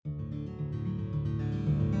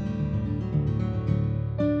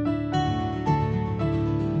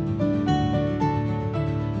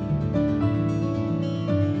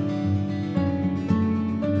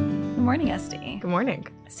morning, Esty. Good morning.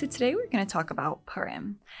 So today we're going to talk about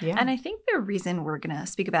Purim. Yeah. And I think the reason we're going to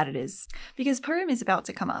speak about it is because Purim is about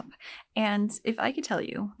to come up. And if I could tell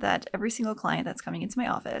you that every single client that's coming into my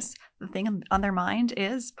office, the thing on their mind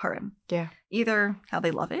is Purim. Yeah. Either how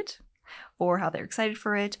they love it or how they're excited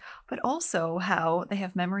for it, but also how they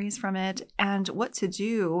have memories from it and what to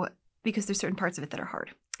do because there's certain parts of it that are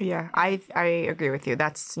hard. Yeah, I agree with you.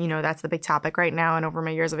 That's the big topic right now. And over my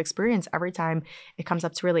years of experience, every time it comes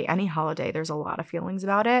up to really any holiday, there's a lot of feelings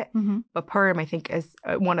about it. Mm-hmm. But Purim, I think, is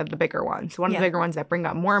one of the bigger ones. One of the bigger ones that bring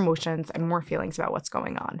up more emotions and more feelings about what's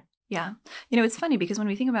going on. Yeah. It's funny because when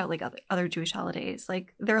we think about like other Jewish holidays,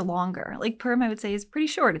 like they're longer. Like Purim, I would say, is pretty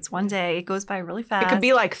short. It's one day. It goes by really fast. It could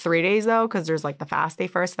be like 3 days, though, because there's like the fast day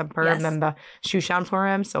first, then Purim, then the Shushan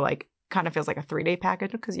Purim. So like kind of feels like a 3-day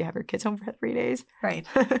package because you have your kids home for 3 days. Right.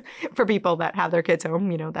 For people that have their kids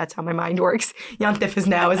home, that's how my mind works. Yom Tif is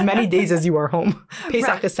now as many days as you are home.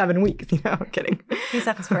 Pesach is 7 weeks. I'm kidding.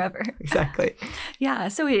 Pesach is forever. Exactly. Yeah.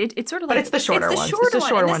 So it's sort of like. But it's the shorter ones. It's the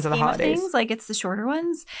shorter ones of the holidays. Things, like it's the shorter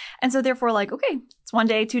ones. And so therefore like, okay, it's 1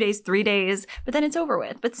 day, 2 days, 3 days, but then it's over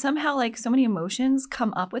with. But somehow like so many emotions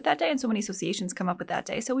come up with that day and so many associations come up with that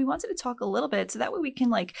day. So we wanted to talk a little bit so that way we can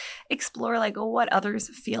like explore like what others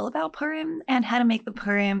feel about Purim and how to make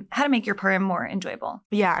your Purim more enjoyable.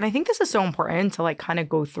 Yeah. And I think this is so important to like kind of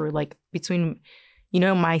go through like between,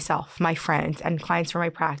 myself, my friends and clients from my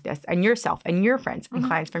practice and yourself and your friends and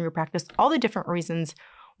clients from your practice, all the different reasons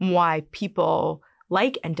why people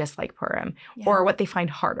like and dislike Purim or what they find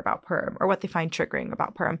hard about Purim or what they find triggering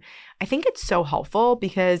about Purim. I think it's so helpful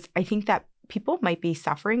because I think that people might be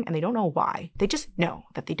suffering and they don't know why. They just know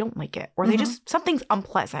that they don't like it or they just, something's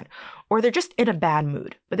unpleasant or they're just in a bad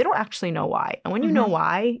mood, but they don't actually know why. And when you know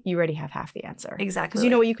why, you already have half the answer. Exactly. Because you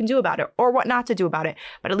know what you can do about it or what not to do about it,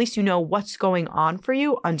 but at least you know what's going on for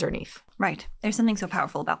you underneath. Right. There's something so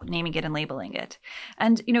powerful about naming it and labeling it.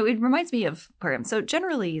 And, it reminds me of Purim. So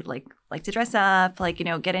generally, like to dress up,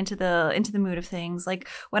 get into the mood of things. Like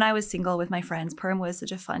when I was single with my friends, Purim was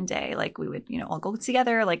such a fun day. Like we would, all go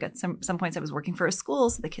together. Like at some points I was working for a school,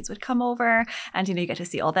 so the kids would come over and, you get to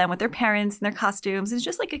see all them with their parents and their costumes. It's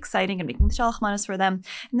just like exciting and making the shalach manos for them.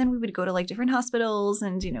 And then we would go to like different hospitals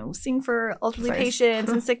and, sing for elderly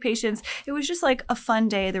patients and sick patients. It was just like a fun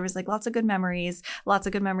day. There was like lots of good memories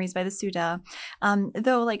by the Suda.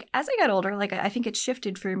 Though, like, as I got older, like, I think it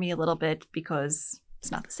shifted for me a little bit because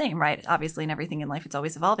it's not the same, right? Obviously, in everything in life, it's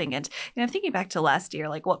always evolving. And, I'm thinking back to last year,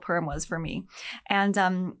 like, what Purim was for me. And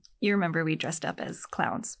you remember we dressed up as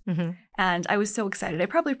clowns. Mm-hmm. And I was so excited. I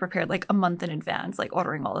probably prepared, like, a month in advance, like,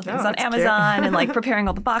 ordering all the things on Amazon and, like, preparing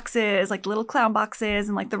all the boxes, like, the little clown boxes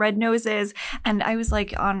and, like, the red noses. And I was,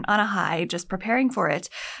 like, on a high just preparing for it.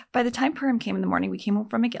 By the time Purim came in the morning, we came home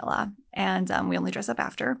from Megillah. And we only dress up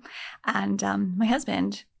after. And my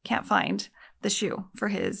husband can't find the shoe for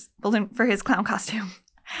his clown costume.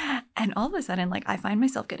 And all of a sudden, like, I find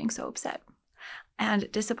myself getting so upset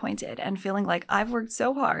and disappointed and feeling like I've worked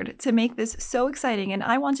so hard to make this so exciting. And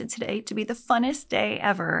I want it today to be the funnest day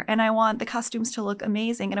ever. And I want the costumes to look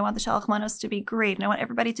amazing. And I want the shalach manos to be great. And I want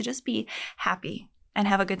everybody to just be happy and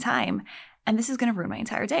have a good time. And this is going to ruin my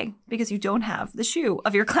entire day because you don't have the shoe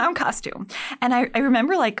of your clown costume. And I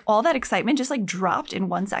remember like all that excitement just like dropped in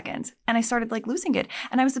 1 second. And I started like losing it.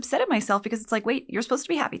 And I was upset at myself because it's like, wait, you're supposed to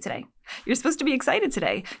be happy today. You're supposed to be excited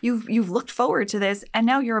today. You've looked forward to this. And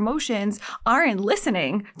now your emotions aren't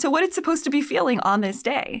listening to what it's supposed to be feeling on this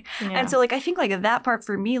day. Yeah. And so like, I think like that part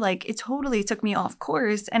for me, like it totally took me off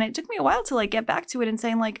course. And it took me a while to like get back to it and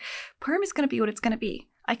saying like, Purim is going to be what it's going to be.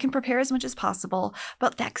 I can prepare as much as possible,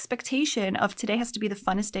 but the expectation of today has to be the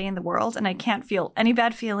funnest day in the world and I can't feel any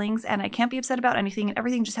bad feelings and I can't be upset about anything and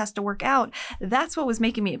everything just has to work out. That's what was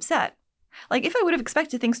making me upset. Like if I would have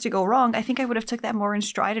expected things to go wrong, I think I would have took that more in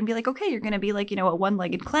stride and be like, okay, you're going to be like, a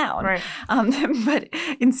one-legged clown. Right. But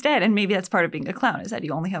instead, and maybe that's part of being a clown is that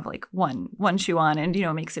you only have like one shoe on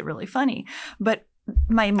and, makes it really funny. But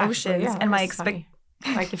my emotions and my expectations.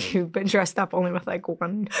 Like if you've been dressed up only with like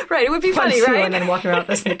one. Right. It would be funny, right? And then walking around with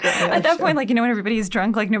a sneaker. At that point, like, when everybody's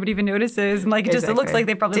drunk, like nobody even notices. And like, it looks like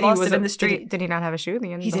they probably lost it in the street. Did he not have a shoe?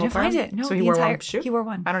 He didn't find it. No, so he wore one shoe? He wore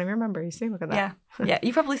one. I don't even remember. You see, look at that. Yeah. Yeah.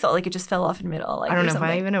 You probably thought like it just fell off in the middle. Like, I don't know if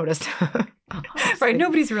I even noticed. Right.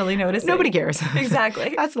 Nobody's really noticing. Nobody cares.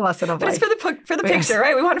 Exactly. That's the lesson of life. But it's for the picture,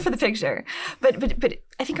 right? We want it for the picture. But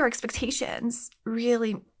I think our expectations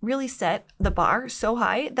really, really set the bar so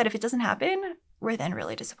high that if it doesn't happen, we're then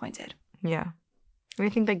really disappointed. Yeah. I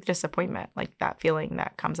think like disappointment, like that feeling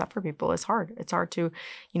that comes up for people is hard. It's hard to,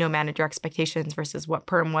 manage your expectations versus what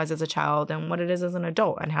Purim was as a child and what it is as an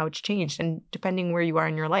adult and how it's changed. And depending where you are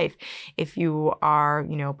in your life, if you are,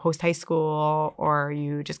 post high school or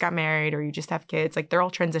you just got married or you just have kids, like they're all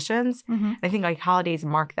transitions. And I think like holidays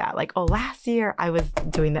mark that. Like, oh, last year I was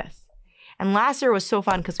doing this. And last year was so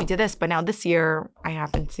fun because we did this, but now this year I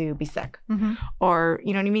happen to be sick. Or,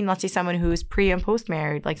 you know what I mean? Let's say someone who's pre and post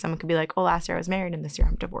married, like someone could be like, oh, last year I was married and this year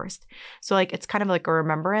I'm divorced. So like, it's kind of like a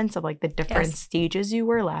remembrance of like the different stages you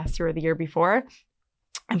were last year or the year before.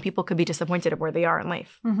 And people could be disappointed of where they are in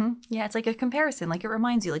life. Yeah, it's like a comparison. Like it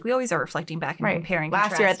reminds you, like we always are reflecting back and comparing.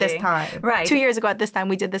 Last year at this time. Right. 2 years ago at this time,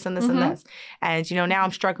 we did this and this and this. And, now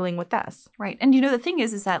I'm struggling with this. Right. And, the thing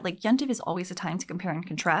is that like Yontif is always a time to compare and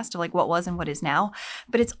contrast to like what was and what is now.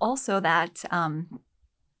 But it's also that our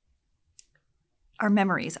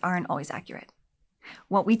memories aren't always accurate.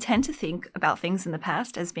 What we tend to think about things in the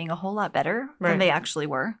past as being a whole lot better than they actually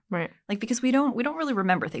were. Right. Like because we don't really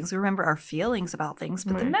remember things. We remember our feelings about things,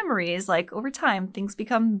 but the memories, like over time, things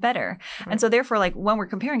become better. And so therefore, like when we're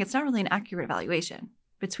comparing, it's not really an accurate evaluation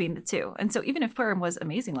between the two. And so even if Purim was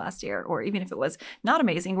amazing last year, or even if it was not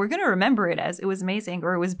amazing, we're going to remember it as it was amazing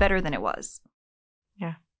or it was better than it was.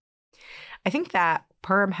 Yeah. I think that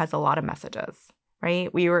Purim has a lot of messages.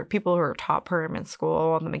 Right? People who were taught Purim in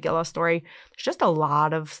school, the Megillah story, there's just a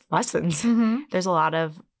lot of lessons. There's a lot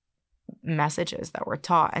of messages that were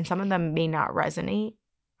taught, and some of them may not resonate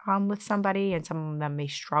with somebody, and some of them may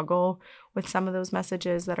struggle with some of those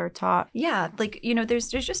messages that are taught. Yeah, like there's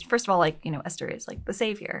just first of all, like Esther is like the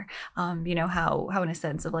savior. How in a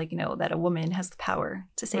sense of like that a woman has the power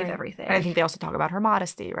to save everything. And I think they also talk about her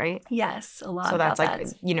modesty, right? Yes, a lot. So that's about like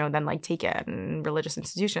that. then like take it in religious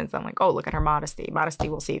institutions. Then like, oh, look at her modesty. Modesty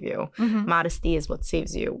will save you. Modesty is what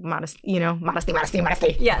saves you. Modesty. Yes.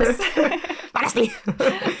 Modesty.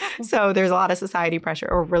 So there's a lot of society pressure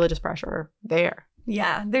or religious pressure there.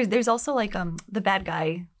 Yeah, there's also like the bad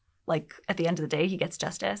guy. Like at the end of the day, he gets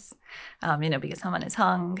justice, because Haman is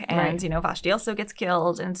hung, and Vashti also gets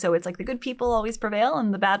killed, and so it's like the good people always prevail,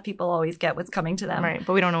 and the bad people always get what's coming to them. Right,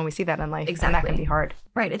 but we don't always see that in life, exactly. And that can be hard.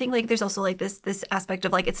 Right, I think like there's also like this aspect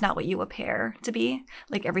of like it's not what you appear to be.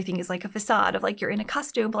 Like everything is like a facade of like you're in a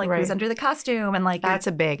costume, but like who's under the costume, and like that's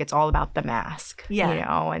it's all about the mask.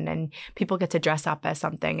 Yeah, and then people get to dress up as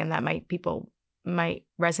something, and that might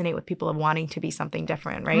resonate with people of wanting to be something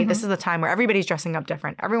different, right? This is a time where everybody's dressing up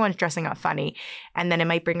different. Everyone's dressing up funny. And then it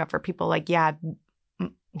might bring up for people like, yeah,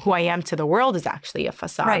 who I am to the world is actually a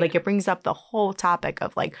facade. Right. Like it brings up the whole topic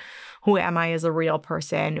of like, who am I as a real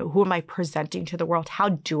person? Who am I presenting to the world? How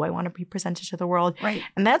do I want to be presented to the world? Right.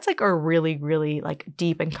 And that's like a really, really like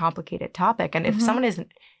deep and complicated topic. And if someone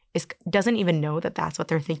doesn't even know that that's what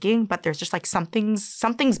they're thinking, but there's just like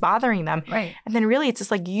something's bothering them. Right. And then really it's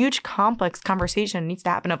this like huge complex conversation needs to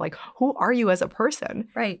happen of like, who are you as a person?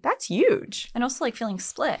 Right. That's huge. And also like feeling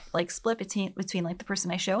split between like the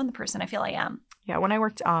person I show and the person I feel I am. Yeah. When I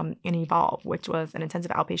worked in Evolve, which was an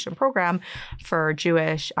intensive outpatient program for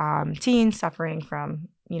Jewish teens suffering from,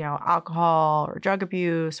 alcohol or drug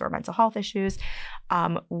abuse or mental health issues,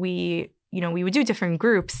 we would do different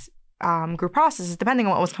group processes depending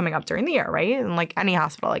on what was coming up during the year, right? And like any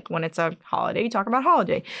hospital, like when it's a holiday, you talk about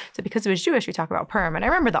holiday. So because it was Jewish, we talk about Purim. And I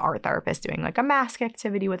remember the art therapist doing like a mask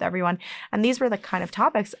activity with everyone. And these were the kind of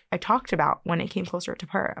topics I talked about when it came closer to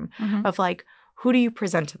Purim of like, who do you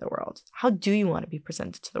present to the world? How do you want to be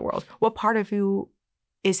presented to the world? What part of you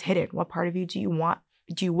is hidden? What part of you do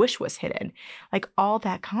you wish was hidden? Like all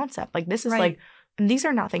that concept. Like this is like, and these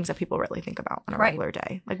are not things that people really think about on a regular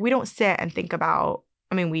day. Like we don't sit and think about,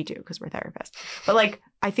 I mean, we do because we're therapists. But like,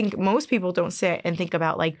 I think most people don't sit and think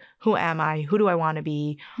about like, who am I? Who do I want to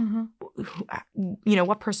be?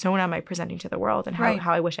 What persona am I presenting to the world? And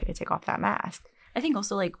how I wish I could take off that mask. I think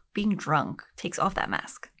also like being drunk takes off that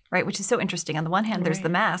mask. Right, which is so interesting. On the one hand, there's the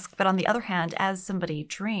mask, but on the other hand, as somebody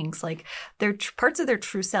drinks, like their parts of their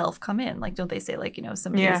true self come in. Like, don't they say, like,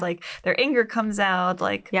 somebody is like their anger comes out.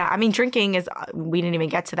 Like, yeah, I mean, drinking is. We didn't even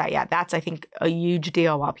get to that yet. That's I think a huge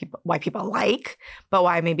deal. Why people like, but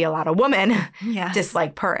why maybe a lot of women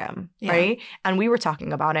dislike Purim, right? And we were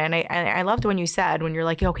talking about it, and I loved when you're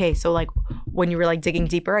like, okay, so like when you were like digging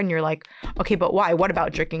deeper, and you're like, okay, but why? What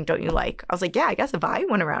about drinking don't you like? I was like, yeah, I guess if I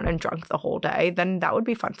went around and drunk the whole day, then that would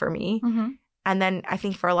be fun for me. And then I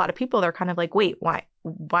think for a lot of people, they're kind of like, wait,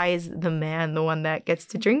 why is the man the one that gets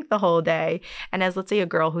to drink the whole day? And as let's say a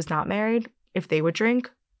girl who's not married, if they would drink,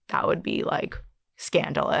 that would be like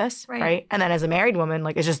scandalous, right? And then as a married woman,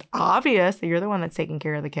 like, it's just obvious that you're the one that's taking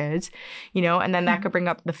care of the kids, you know? And then that could bring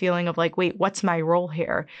up the feeling of like, wait, what's my role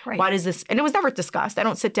here? Why does this? And it was never discussed. I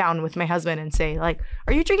don't sit down with my husband and say like,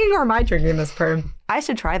 are you drinking or am I drinking this Purim? I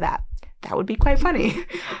should try that. That would be quite funny.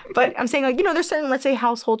 But I'm saying like, you know, there's certain, let's say,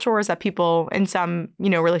 household chores that people in some,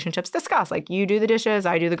 you know, relationships discuss. Like you do the dishes,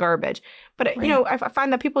 I do the garbage. But, you know, I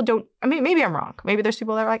find that people don't, I mean, maybe I'm wrong. Maybe there's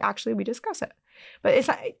people that are like, actually, we discuss it. But it's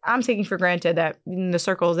not, I'm taking for granted that in the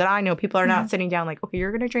circles that I know, people are not sitting down like, okay,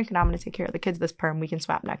 you're going to drink and I'm going to take care of the kids this Purim. We can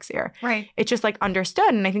swap next year. Right. It's just like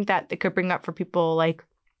understood. And I think that it could bring up for people like,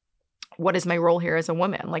 what is my role here as a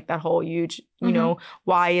woman? Like that whole huge, you know,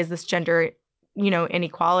 why is this gender, you know,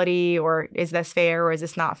 inequality, or is this fair, or is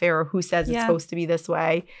this not fair, or who says it's supposed to be this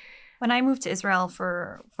way? When I moved to Israel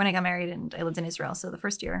when I got married and I lived in Israel, so the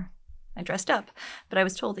first year I dressed up, but I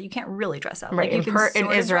was told that you can't really dress up. Right. Like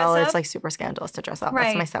In Israel, it's like super scandalous to dress up. Right.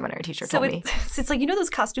 That's my seminary teacher told me. So it's like, you know, those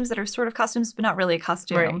costumes that are sort of costumes, but not really a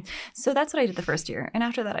costume. Right. So that's what I did the first year. And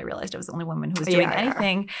after that, I realized I was the only woman who was doing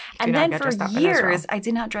anything. And then for years, I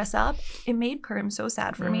did not dress up. It made Purim so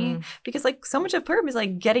sad for me because like so much of Purim is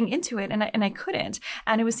like getting into it and I couldn't.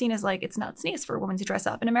 And it was seen as like, it's not sneeze for a woman to dress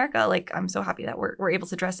up. In America, like I'm so happy that we're able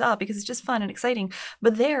to dress up because it's just fun and exciting.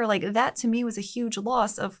 But there, like that to me was a huge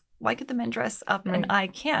loss of, why could the men dress up and I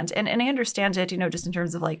can't? And I understand it, you know, just in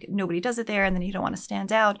terms of like nobody does it there and then you don't want to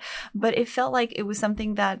stand out. But it felt like it was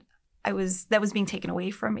something that that was being taken away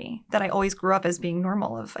from me, that I always grew up as being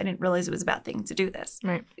normal of, I didn't realize it was a bad thing to do this.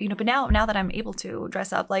 Right. You know, but now that I'm able to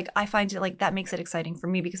dress up, like I find it like that makes it exciting for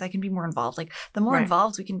me because I can be more involved. Like the more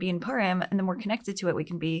involved we can be in Purim and the more connected to it we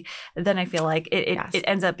can be, then I feel like it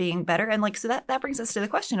ends up being better. And like, so that brings us to the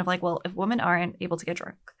question of like, well, if women aren't able to get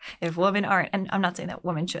drunk, if women aren't, and I'm not saying that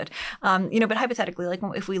women should, you know, but hypothetically, like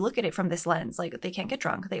if we look at it from this lens, like they can't get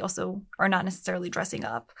drunk, they also are not necessarily dressing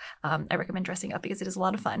up. I recommend dressing up because it is a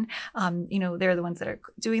lot of fun. You know, they're the ones that are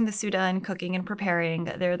doing the Suda and cooking and preparing.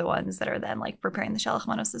 They're the ones that are then like preparing the Shalach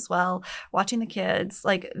Manos as well, watching the kids.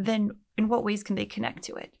 Like then in what ways can they connect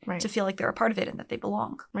to it to feel like they're a part of it and that they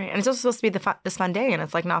belong? Right. And it's also supposed to be this fun day and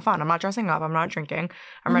it's like not fun. I'm not dressing up. I'm not drinking.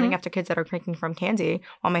 I'm running after kids that are drinking from candy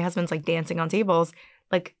while my husband's like dancing on tables.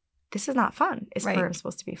 Like, this is not fun. It's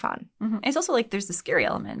supposed to be fun. It's also like there's the scary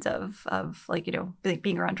element of like, you know,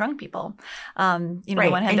 being around drunk people. You know, on the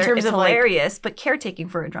one hand, it's hilarious, but caretaking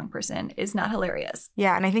for a drunk person is not hilarious.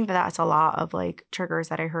 Yeah, and I think that's a lot of like triggers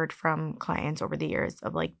that I heard from clients over the years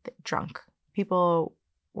of like drunk. People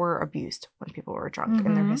were abused when people were drunk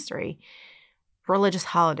in their history. Religious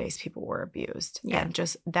holidays, people were abused. Yeah. And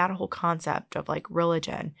just that whole concept of like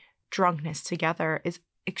religion, drunkenness together is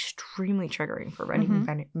extremely triggering for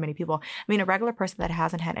many people. I mean, a regular person that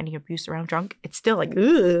hasn't had any abuse around drunk, it's still like,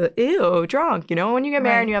 ew, drunk. You know, when you get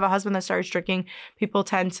married and you have a husband that starts drinking, people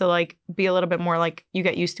tend to like be a little bit more like, you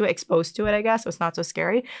get used to it, exposed to it, I guess. So it's not so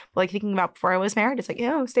scary. But like thinking about before I was married, it's like,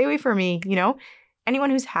 ew, stay away from me. You know,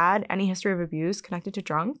 anyone who's had any history of abuse connected to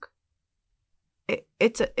drunk,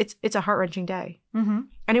 it's a heart-wrenching day.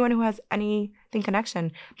 Anyone who has anything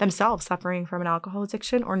connection themselves suffering from an alcohol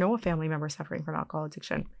addiction or know a family member suffering from alcohol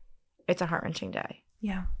addiction, it's a heart-wrenching day.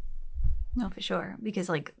 Yeah. No, for sure. Because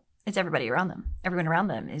like it's everybody around them. Everyone around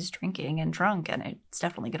them is drinking and drunk, and it's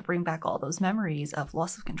definitely going to bring back all those memories of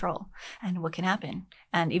loss of control and what can happen.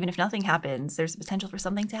 And even if nothing happens, there's the potential for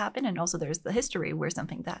something to happen, and also there's the history where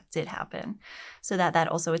something that did happen. So that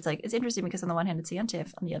also, it's like, it's interesting because on the one hand it's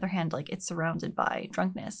Yantif, on the other hand, like it's surrounded by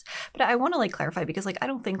drunkenness. But I want to like clarify because like I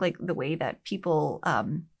don't think like the way that people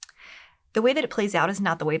the way that it plays out is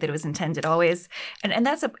not the way that it was intended always, and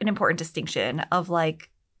that's an important distinction of like,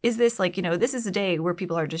 is this like, you know, this is a day where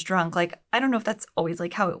people are just drunk. Like, I don't know if that's always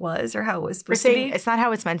like how it was or how it was supposed to be. It's not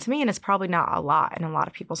how it's meant to be, and it's probably not a lot in a lot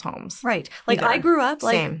of people's homes. Right. Like either. I grew up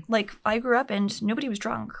like I grew up and nobody was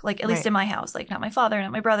drunk, like at least in my house, like not my father,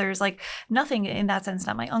 not my brothers, like nothing in that sense,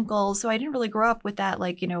 not my uncles. So I didn't really grow up with that,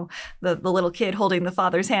 like, you know, the little kid holding the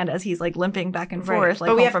father's hand as he's like limping back and forth, like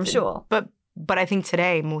home from shul. But I think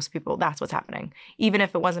today, most people, that's what's happening, even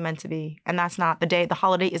if it wasn't meant to be. And that's not the day. The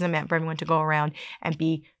holiday isn't meant for everyone to go around and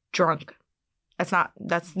be drunk. That's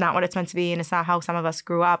not what it's meant to be. And it's not how some of us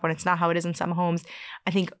grew up, and it's not how it is in some homes.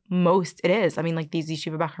 I think most it is. I mean, like these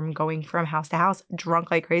yeshiva bachrim going from house to house,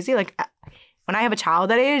 drunk like crazy. Like when I have a child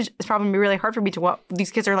that age, it's probably gonna be really hard for me to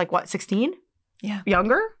these kids are like, 16? Yeah.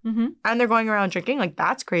 Younger? And they're going around drinking. Like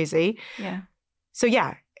that's crazy. Yeah. So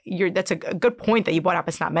yeah. That's a good point that you brought up.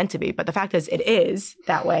 It's not meant to be, but the fact is, it is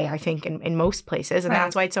that way. I think in most places, and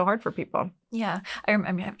that's why it's so hard for people. Yeah. I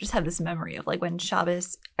mean, I've just had this memory of like when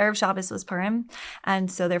Erev Shabbos was Purim.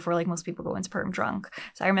 And so therefore, like most people go into Purim drunk.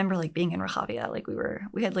 So I remember like being in Rehavia, like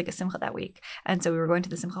we had like a simcha that week. And so we were going to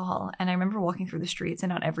the simcha hall. And I remember walking through the streets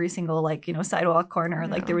and on every single like, sidewalk corner,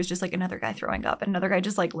 like there was just like another guy throwing up and another guy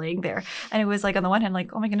just like laying there. And it was like on the one hand,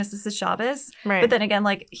 like, oh my goodness, this is Shabbos. Right. But then again,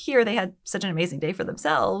 like here they had such an amazing day for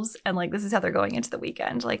themselves. And like this is how they're going into the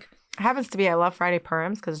weekend. Like it happens to be, I love Friday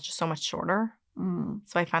Purims because it's just so much shorter. Mm.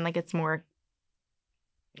 So I find like it's more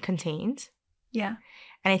contained. Yeah.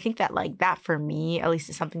 And I think that like that for me, at least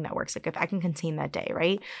is something that works. Like if I can contain that day,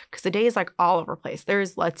 right? Because the day is like all over the place.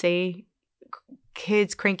 There's, let's say,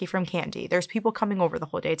 kids cranky from candy. There's people coming over the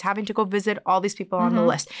whole day. It's having to go visit all these people on the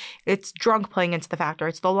list. It's drunk playing into the factor.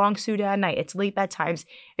 It's the long Suda at night. It's late bedtimes.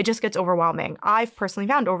 It just gets overwhelming. I've personally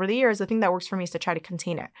found over the years, the thing that works for me is to try to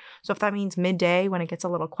contain it. So if that means midday when it gets a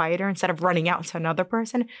little quieter, instead of running out to another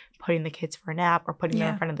person, putting the kids for a nap or putting them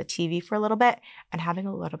in front of the TV for a little bit and having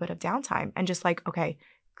a little bit of downtime and just like, okay,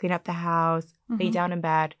 clean up the house, lay down in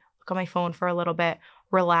bed, look on my phone for a little bit,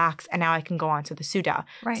 relax, and now I can go on to the Suda.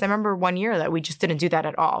 Right. So I remember one year that we just didn't do that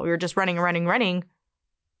at all. We were just running.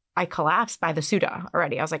 I collapsed by the Suda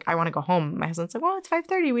already. I was like, I want to go home. My husband's like, well, it's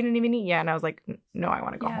 5:30. We didn't even eat yet. And I was like, no, I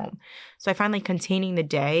want to go home. So I find like containing the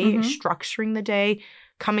day, structuring the day,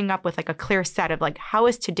 coming up with like a clear set of like, how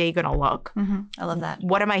is today going to look? I love that.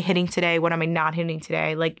 What am I hitting today? What am I not hitting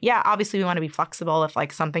today? Like, yeah, obviously we want to be flexible if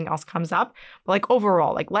like something else comes up. But like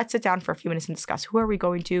overall, like let's sit down for a few minutes and discuss who are we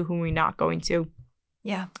going to, who are we not going to.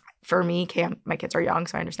 Yeah. For me, my kids are young,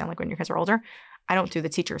 so I understand like when your kids are older, I don't do the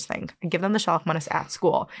teachers thing. I give them the shalach manas at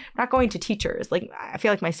school. I'm not going to teachers. Like I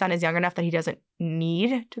feel like my son is young enough that he doesn't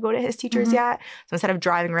need to go to his teachers yet. So instead of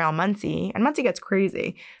driving around Muncie, and Muncie gets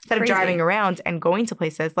crazy, of driving around and going to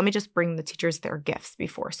places, let me just bring the teachers their gifts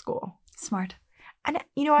before school. Smart. And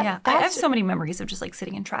you know what? Yeah, I have so many memories of just like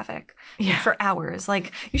sitting in traffic for hours.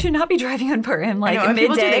 Like you should not be driving on Purim like midday.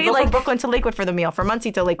 People do. They go from Brooklyn to Lakewood for the meal, from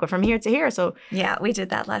Muncie to Lakewood, from here to here. So yeah, we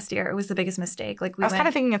did that last year. It was the biggest mistake. Like I was kind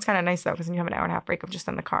of thinking it's kind of nice though because then you have an hour and a half break of just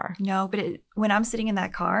in the car. No, but when I'm sitting in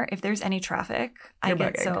that car, if there's any traffic, I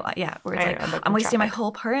get so where it's like I'm wasting my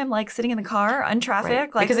whole Purim like sitting in the car on traffic.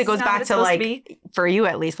 Right. Like because it goes back to like for you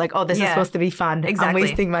at least, like this is supposed to be fun. Exactly. I'm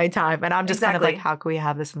wasting my time, and I'm just kind of like, how can we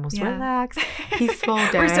have this most relaxed, peaceful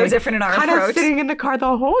day? We're so different in our approach. Kind of sitting in the car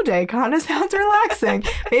the whole day kind of sounds relaxing.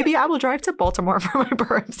 Maybe I will drive to Baltimore for my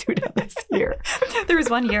Purim Suda this year. There was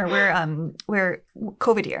one year where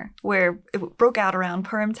COVID year, where it broke out around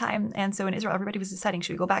Purim time, and so in Israel everybody was deciding,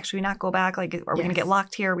 should we go back, should we not go back? Like, are we going to get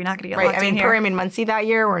locked here? Are we not going to get locked in here? Purim in Muncie that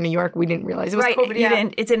year or in New York, we didn't realize it was COVID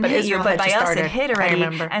yet. It didn't hit you, but by us started. it hit already. I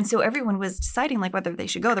remember. And so everyone was deciding like whether they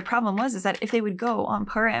should go. The problem was that if they would go on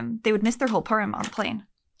Purim, they would miss their whole Purim on the plane.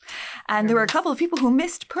 And there were a couple of people who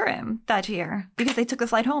missed Purim that year because they took the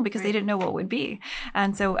flight home because they didn't know what it would be.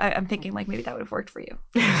 And so I'm thinking like maybe that would have worked for you.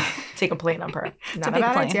 Take a plane on Purim. Not a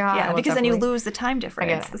bad idea. Yeah, because then you lose the time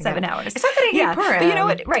difference, the 7 hours. It's not that I hate Purim. But you know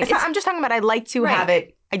what? Right. I'm just talking about I'd like to have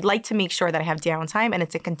it. I'd like to make sure that I have downtime and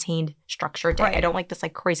it's a contained, structured day. Right. I don't like this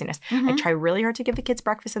like craziness. I try really hard to give the kids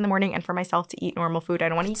breakfast in the morning and for myself to eat normal food. I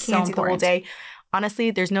don't want to eat candy the whole day.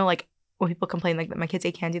 Honestly, there's no like, when people complain like that my kids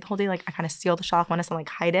ate candy the whole day, like I kind of steal the shalach manas and like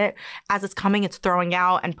hide it. As it's coming, it's throwing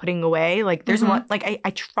out and putting away. Like there's one, like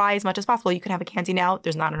I try as much as possible. You can have a candy now.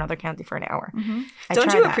 There's not another candy for an hour.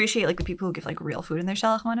 Don't you appreciate like the people who give like real food in their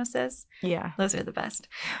shalach manos? Yeah. Those are the best.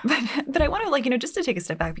 But I want to like, just to take a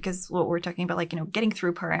step back because what we're talking about, like, getting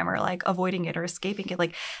through Purim or like avoiding it or escaping it,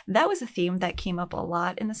 like that was a theme that came up a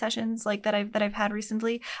lot in the sessions like that I've had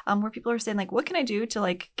recently, where people are saying like, what can I do to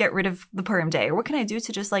like get rid of the Purim day? Or what can I do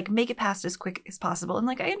to just like make it past as quick as possible? And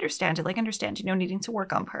like, I understand it, like needing to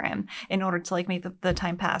work on Purim in order to like make the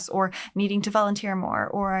time pass, or needing to volunteer more,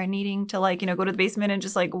 or needing to like, go to the basement and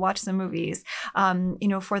just like watch some movies,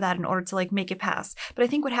 for that in order to like make it pass. But I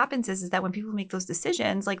think what happens is that when people make those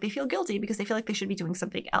decisions, like they feel guilty because they feel like they should be doing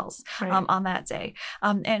something else on that day.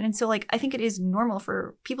 And so like, I think it is normal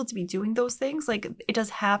for people to be doing those things. Like it does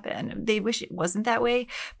happen. They wish it wasn't that way,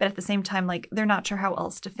 but at the same time, like they're not sure how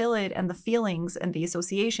else to fill it. And the feelings and the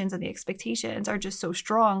associations and the expectations are just so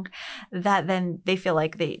strong that then they feel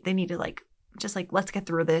like they need to like, just like, let's get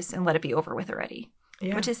through this and let it be over with already,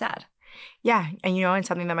 which is sad. Yeah. And, and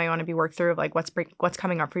something that might want to be worked through, like what's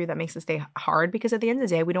coming up for you that makes this day hard, because at the end of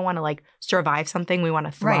the day, we don't want to like survive something. We want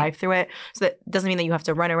to thrive through it. So that doesn't mean that you have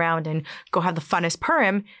to run around and go have the funnest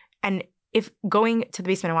Purim. And if going to the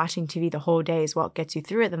basement and watching TV the whole day is what gets you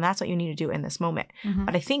through it, then that's what you need to do in this moment.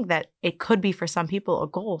 But I think that it could be for some people a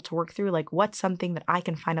goal to work through like, what's something that I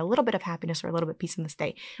can find a little bit of happiness or a little bit of peace in this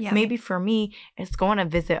day. Maybe for me, it's going to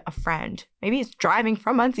visit a friend. Maybe it's driving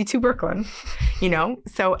from Muncie to Brooklyn. you know?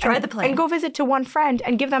 So Try the plan. And go visit to one friend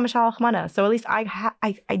and give them a shalach mana. So at least I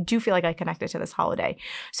do feel like I connected to this holiday.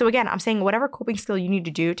 So again, I'm saying whatever coping skill you need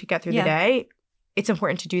to do to get through the day, it's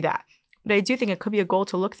important to do that. But I do think it could be a goal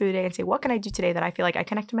to look through the day and say, what can I do today that I feel like I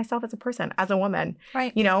connect to myself as a person, as a woman?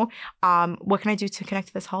 Right. You know, what can I do to connect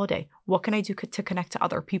to this holiday? What can I do to connect to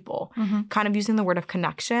other people? Kind of using the word of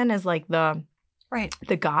connection as like the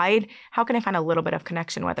guide. How can I find a little bit of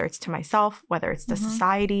connection, whether it's to myself, whether it's to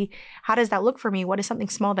society? How does that look for me? What is something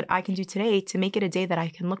small that I can do today to make it a day that I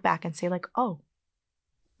can look back and say like, oh,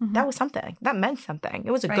 that was something. That meant something. It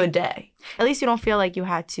was a good day. At least you don't feel like you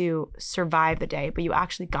had to survive the day, but you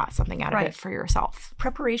actually got something out of it for yourself.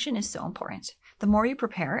 Preparation is so important. The more you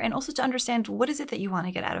prepare, and also to understand what is it that you want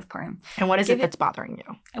to get out of Purim. And what is it that's bothering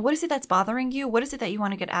you? And what is it that's bothering you? What is it that you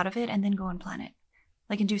want to get out of it? And then go and plan it.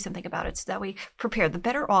 Like, and do something about it. So that way, prepare. The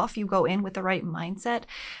better off you go in with the right mindset,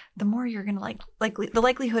 the more you're going to the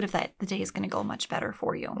likelihood of that the day is going to go much better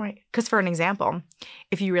for you. Right. Because for an example,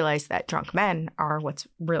 if you realize that drunk men are what's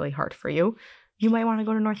really hard for you, you might want to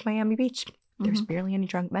go to North Miami Beach. There's barely any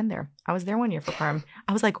drunk men there. I was there one year for Purim.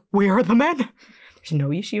 I was like, where are the men? There's no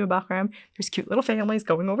yeshiva bachram. There's cute little families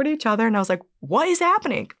going over to each other. And I was like, what is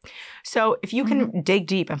happening? So if you can dig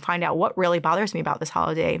deep and find out what really bothers me about this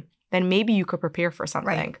holiday, then maybe you could prepare for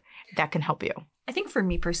something that can help you. I think for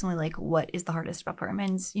me personally, like, what is the hardest about Purim?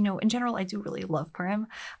 And, you know, in general, I do really love Purim.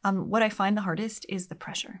 What I find the hardest is the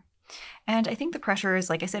pressure. And I think the pressure is,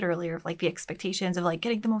 like I said earlier, of like the expectations of like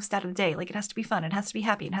getting the most out of the day. Like, it has to be fun, it has to be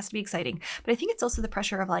happy, it has to be exciting. But I think it's also the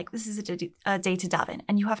pressure of like, this is a day to daven,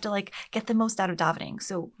 and you have to like get the most out of davening.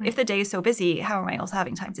 So if the day is so busy, how am I also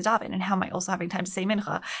having time to daven? And how am I also having time to say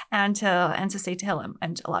mincha and to say tehillim?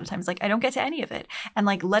 And a lot of times, like, I don't get to any of it. And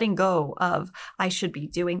like letting go of I should be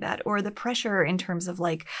doing that, or the pressure in terms of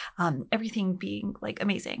like everything being like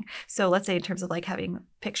amazing. So let's say in terms of like having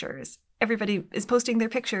pictures. Everybody is posting their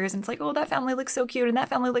pictures, and it's like, oh, that family looks so cute, and that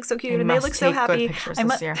family looks so cute, and they look so happy. Good pictures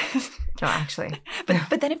this year. No, actually.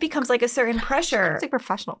 But then it becomes like a certain pressure. Take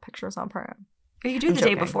professional pictures on Purim. Or you do it the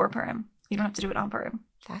day before Purim. You don't have to do it on Purim.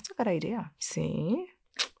 That's a good idea. See?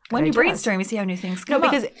 When you brainstorm, you see how new things come up.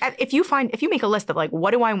 No, because if you make a list of like,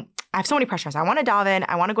 what do I have so many pressures. I want to daven.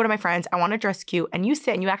 I want to go to my friends. I want to dress cute. And you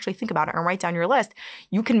sit and you actually think about it and write down your list.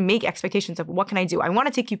 You can make expectations of what can I do? I want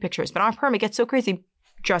to take you pictures. But on Purim, it gets so crazy.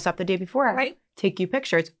 Dress up the day before. Right. Take you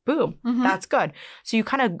pictures. Boom. That's good. So you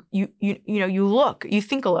kind of, you look, you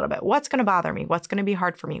think a little bit. What's going to bother me? What's going to be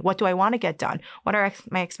hard for me? What do I want to get done? What are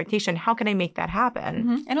my expectations? How can I make that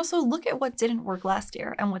happen? And also look at what didn't work last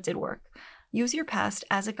year and what did work. Use your past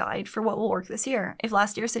as a guide for what will work this year. If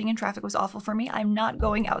last year sitting in traffic was awful for me, I'm not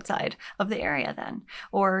going outside of the area then.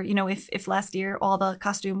 Or, if last year all the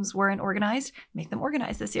costumes weren't organized, make them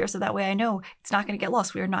organized this year. So that way I know it's not going to get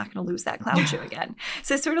lost. We are not going to lose that clown shoe again.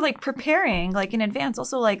 So it's sort of like preparing like in advance.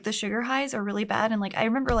 Also, like the sugar highs are really bad. And like, I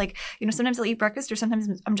remember like, sometimes I'll eat breakfast or sometimes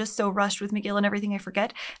I'm just so rushed with Megillah and everything I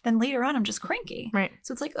forget. Then later on, I'm just cranky. Right.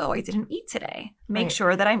 So it's like, oh, I didn't eat today. Make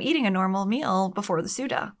sure that I'm eating a normal meal before the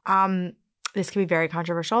Suda. This can be very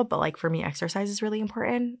controversial, but like for me, exercise is really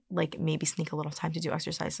important. Like maybe sneak a little time to do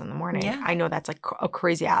exercise in the morning. Yeah. I know that's like a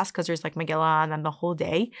crazy ask because there's like Megillah and then the whole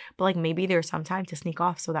day, but like maybe there's some time to sneak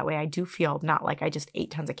off so that way I do feel not like I just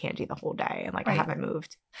ate tons of candy the whole day and like I haven't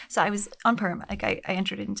moved. So I was on Purim, like I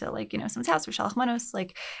entered into like, someone's house for Shalach Manos,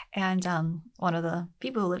 like, and one of the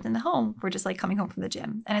people who lived in the home were just like coming home from the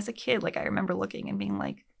gym. And as a kid, like I remember looking and being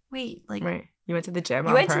like, wait, like. Right. You went to the gym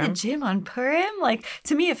on Purim? You went to the gym on Purim? Like,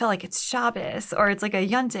 to me, it felt like it's Shabbos or it's like a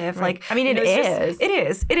Yontif. Right. Like, I mean, it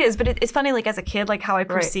is. But it's funny, like, as a kid, like, how I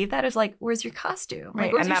perceived that is like, where's your costume?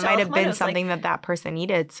 Right. Like, and that might have been something that person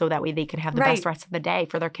needed so that way they could have the best rest of the day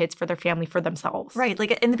for their kids, for their family, for themselves. Right.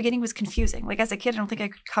 Like, in the beginning, it was confusing. Like, as a kid, I don't think I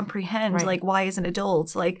could comprehend, like, why as an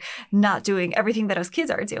adult, like, not doing everything that us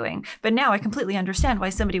kids are doing. But now I completely understand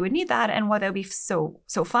why somebody would need that and why that would be so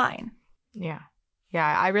fine. Yeah. Yeah,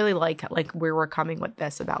 I really like where we're coming with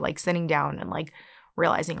this about like sitting down and like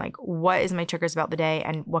realizing like what is my triggers about the day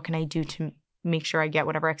and what can I do to make sure I get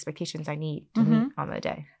whatever expectations I need to meet on the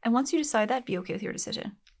day. And once you decide that, be okay with your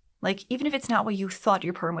decision. Like, even if it's not what you thought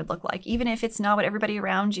your Purim would look like, even if it's not what everybody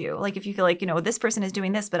around you, like if you feel like, this person is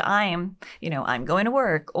doing this, but I'm going to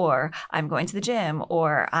work or I'm going to the gym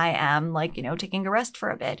or I am like, taking a rest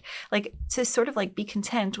for a bit, like to sort of like be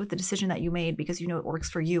content with the decision that you made because it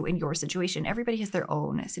works for you in your situation. Everybody has their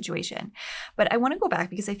own situation. But I want to go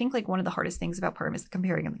back because I think like one of the hardest things about Purim is the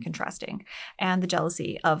comparing and the contrasting and the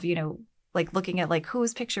jealousy of, like looking at like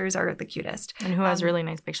whose pictures are the cutest. And who has really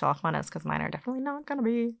nice big shalach manas, because mine are definitely not going to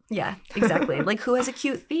be. Yeah, exactly. Like who has a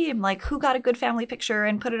cute theme, like who got a good family picture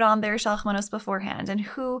and put it on their shalach manos beforehand, and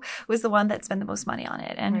who was the one that spent the most money on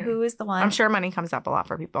it, and who is the one. I'm sure money comes up a lot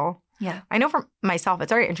for people. Yeah. I know for myself, it's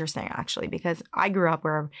very interesting actually, because I grew up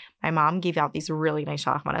where my mom gave out these really nice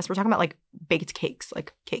shalach manas. We're talking about like baked cakes,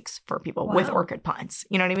 like cakes for people with orchid plants.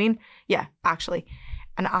 You know what I mean? Yeah, actually.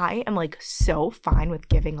 And I am like so fine with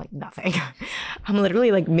giving like nothing. I'm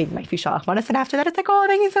literally like making my few shalach manas, and after that it's like, oh,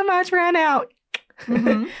 thank you so much, ran out.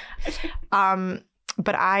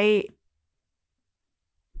 But I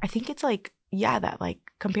think it's like, yeah, that like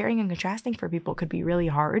comparing and contrasting for people could be really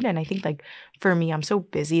hard. And I think like for me, I'm so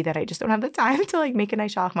busy that I just don't have the time to like make a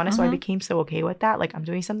nice shalach manas. So I became so okay with that. Like I'm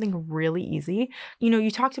doing something really easy. You know,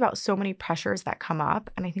 you talked about so many pressures that come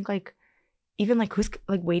up, and I think like even like who's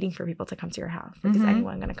like waiting for people to come to your house? Like, is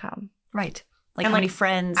anyone going to come? Right. Like and how many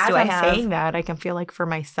friends as do I I'm have? saying that, I can feel like for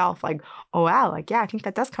myself, like, oh wow, like yeah, I think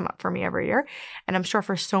that does come up for me every year. And I'm sure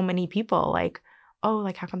for so many people, like, oh,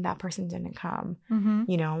 like how come that person didn't come?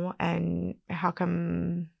 You know, and how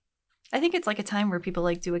come? I think it's like a time where people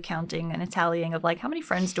like do accounting and a tallying of like how many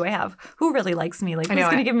friends do I have? Who really likes me? Like who's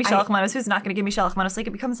going to give me shalach manos? Who's not going to give me shalach manos? Like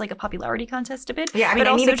it becomes like a popularity contest a bit. Yeah, I mean,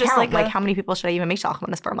 I need to count like how many people should I even make shalach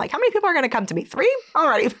manos for? I'm like, how many people are going to come to me? 3?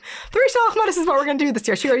 Alrighty, 3 shalach manos is what we're going to do this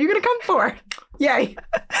year. Sure, are you going to come 4? Yay.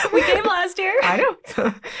 We came last year. I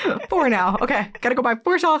know. 4 now. Okay, got to go buy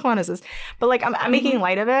 4 shalach manoses. But like I'm making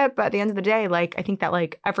light of it. But at the end of the day, like I think that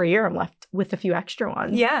like every year I'm left with a few extra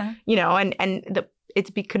ones. Yeah. You know, and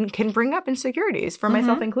can bring up insecurities for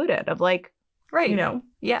myself included of like, right. You know.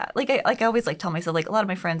 Yeah. Like I always like tell myself like a lot of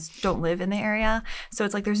my friends don't live in the area. So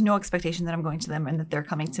it's like there's no expectation that I'm going to them and that they're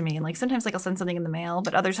coming to me. And like sometimes like I'll send something in the mail,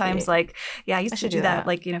 but other times like, yeah, I used to do that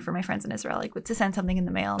like, you know, for my friends in Israel, like to send something in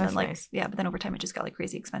the mail. And then like, yeah, but then over time it just got like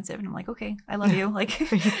crazy expensive. And I'm like, okay, I love you. Like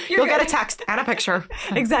you'll get a text and a picture.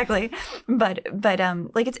 Exactly. But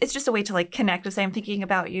like it's just a way to like connect to say I'm thinking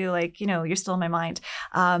about you. Like, you know, you're still in my mind.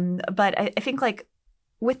 But I think like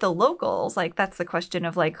with the locals, like that's the question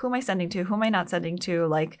of like, who am I sending to? Who am I not sending to?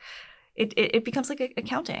 Like it becomes like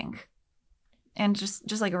accounting and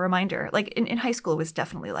just like a reminder. Like in high school, it was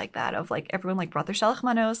definitely like that of like everyone like brought their shalach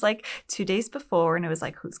manos like 2 days before. And it was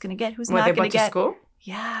like, who's going to get, who's not going to get. To school?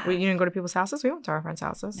 Yeah. You didn't go to people's houses? We went to our friends'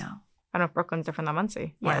 houses. No. I don't know if Brooklyn's different than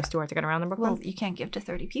Muncie. Why it's too hard to get around in Brooklyn? Well, you can't give to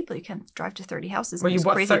 30 people. You can't drive to 30 houses. Well, you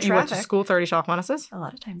went to school 30 shalach manoses? A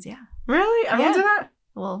lot of times, yeah. Really? Everyone did that?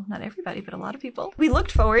 Well, not everybody, but a lot of people. We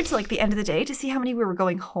looked forward to like the end of the day to see how many we were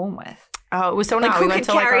going home with. Oh, it was so like nice. Who we could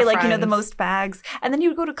went carry to, like you know the most bags, and then you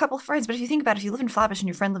would go to a couple of friends. But if you think about it, if you live in Flatbush and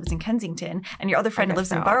your friend lives in Kensington, and your other friend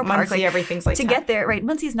lives in Borough Park, Muncie, like, everything's like to get there. Right,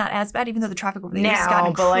 Muncie's not as bad, even though the traffic over there has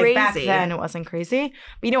gotten but crazy. Like back then it wasn't crazy.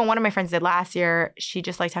 But you know, what one of my friends did last year, she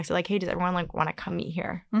just like texted like, "Hey, does everyone like want to come meet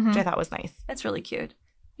here?" Which I thought was nice. That's really cute.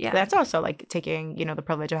 Yeah, but that's also like taking the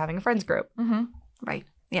privilege of having a friends group. Right.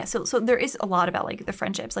 Yeah, so there is a lot about like the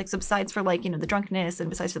friendships, like so besides for like the drunkenness and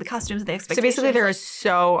besides for the costumes and the expectations. So basically, there is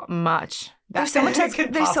so much. There's so much that's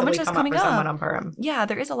coming up. On Purim. Yeah,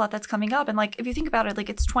 there is a lot that's coming up, and like if you think about it, like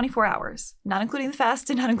it's 24 hours, not including the fast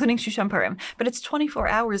and not including Shushan Purim, but it's 24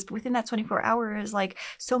 hours. But within that 24 hours, like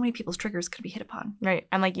so many people's triggers could be hit upon. Right,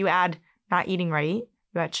 and like you add not eating right,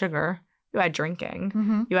 you add sugar. You add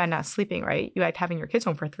drinking. You add not sleeping right. You add having your kids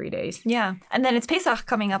home for 3 days. Yeah. And then it's Pesach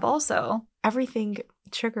coming up also. Everything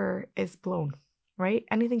trigger is blown, right?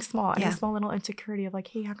 Anything small, any small little insecurity of like,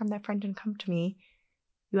 hey, how come that friend didn't come to me?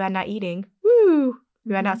 You add not eating, woo.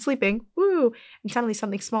 You add not sleeping, woo. And suddenly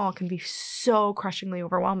something small can be so crushingly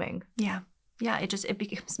overwhelming. Yeah. Yeah. It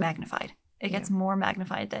becomes magnified. It gets more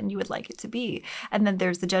magnified than you would like it to be. And then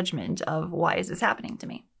there's the judgment of why is this happening to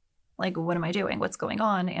me? Like, what am I doing? What's going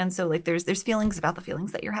on? And so, like, there's feelings about the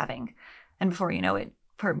feelings that you're having. And before you know it,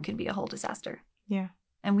 Purim can be a whole disaster. Yeah.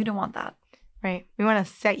 And we don't want that. Right. We want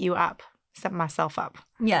to set myself up.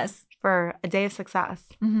 Yes. For a day of success.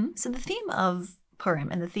 So the theme of Purim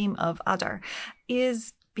and the theme of Adar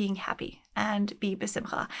is being happy and be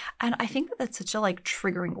besimcha. And I think that that's such a like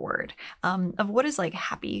triggering word of what does like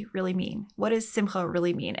happy really mean? What does simcha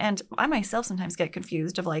really mean? And I myself sometimes get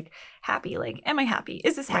confused of like happy, like am I happy?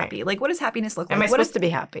 Is this happy? Right. Like what does happiness look like? Am I supposed to be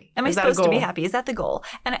happy? Am I supposed to be happy? Is that the goal?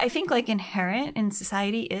 And I think like inherent in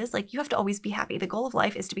society is like you have to always be happy. The goal of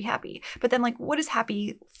life is to be happy. But then like what does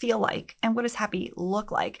happy feel like? And what does happy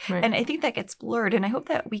look like? Right. And I think that gets blurred. And I hope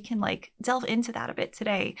that we can like delve into that a bit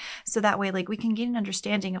today. So that way like we can gain an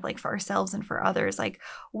understanding of like for ourselves and for others, like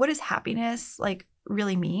what is happiness like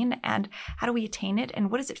really mean, and how do we attain it,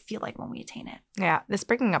 and what does it feel like when we attain it? Yeah, this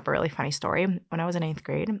bringing up a really funny story. When I was in 8th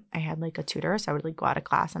grade, I had like a tutor, so I would like go out of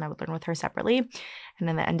class and I would learn with her separately. And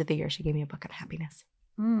then at the end of the year, she gave me a book on happiness.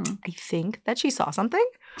 I think that she saw something,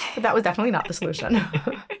 but that was definitely not the solution.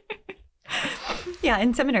 Yeah,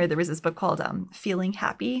 in seminary, there was this book called Feeling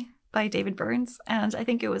Happy by David Burns. And I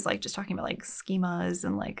think it was like just talking about like schemas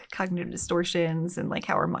and like cognitive distortions and like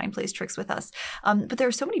how our mind plays tricks with us. But there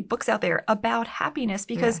are so many books out there about happiness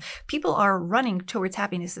because people are running towards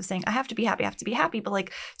happiness of saying, I have to be happy, I have to be happy. But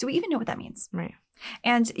like, do we even know what that means? Right.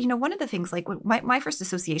 And, you know, one of the things, like my first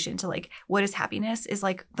association to like what is happiness is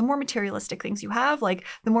like the more materialistic things you have, like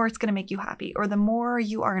the more it's going to make you happy, or the more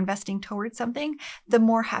you are investing towards something, the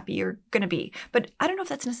more happy you're going to be. But I don't know if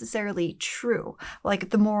that's necessarily true.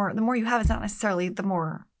 Like the more you have is not necessarily the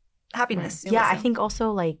more happiness. Yeah, I think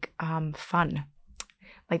also like fun.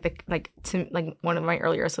 Like one of my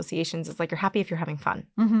earlier associations is like you're happy if you're having fun.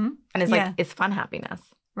 Mm-hmm. And it's like it's fun happiness.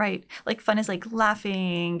 Right. Like fun is like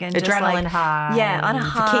laughing and adrenaline just like, high. Yeah, on a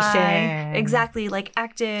high. Vacation. Exactly. Like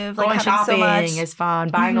active. Like going having shopping so much. is fun.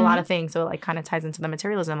 Buying a lot of things. So it like kind of ties into the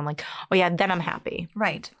materialism. I'm like, oh yeah, then I'm happy.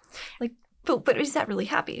 Right. Like, but is that really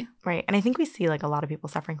happy? Right. And I think we see like a lot of people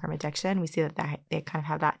suffering from addiction. We see that they kind of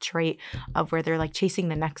have that trait of where they're like chasing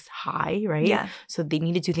the next high, right? Yeah. So they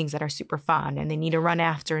need to do things that are super fun and they need to run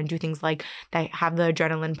after and do things like that have the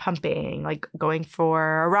adrenaline pumping, like going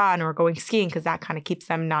for a run or going skiing, because that kind of keeps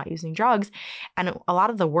them not using drugs. And a lot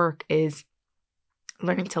of the work is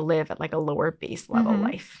learning to live at like a lower base level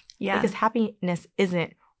life. Yeah. Because happiness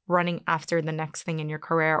isn't running after the next thing in your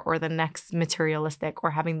career or the next materialistic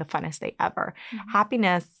or having the funnest day ever.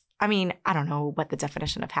 Happiness, I mean, I don't know what the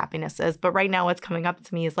definition of happiness is, but right now what's coming up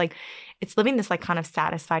to me is like, it's living this like kind of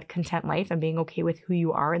satisfied, content life and being okay with who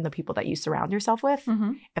you are and the people that you surround yourself with.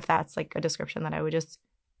 If that's like a description that I would just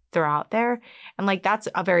throw out there. And like, that's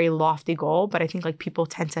a very lofty goal, but I think like people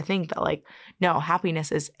tend to think that like, no,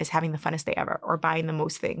 happiness is having the funnest day ever or buying the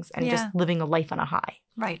most things and just living a life on a high.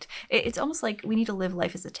 Right. It's almost like we need to live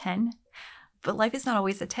life as a 10, but life is not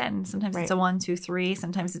always a 10. Sometimes it's a 1, 2, 3.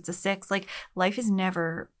 Sometimes it's a 6. Like life is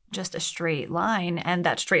never just a straight line, and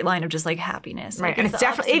that straight line of just like happiness. Right. Like, and it's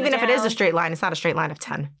definitely, even if it is a straight line, it's not a straight line of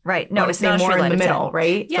 10. Right. No, it's not a more straight line in the of middle, 10.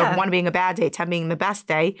 right? Yeah. So 1 being a bad day, 10 being the best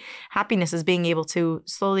day. Happiness is being able to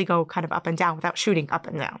slowly go kind of up and down without shooting up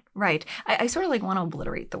and down. Right. I sort of like want to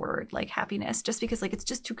obliterate the word like happiness just because like it's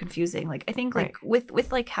just too confusing. Like I think like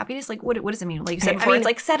with like happiness, like what does it mean? Like you said before, it's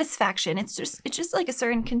like satisfaction. It's just like a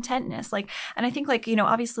certain contentness. Like, and I think like, you know,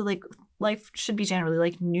 obviously like life should be generally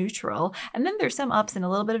like neutral. And then there's some ups and a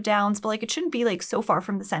little bit of downs, but like it shouldn't be like so far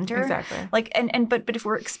from the center. Exactly. Like but if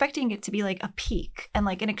we're expecting it to be like a peak and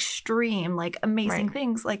like an extreme, like amazing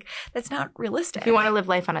things, like that's not realistic. If you want to live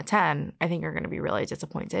life on a 10, I think you're going to be really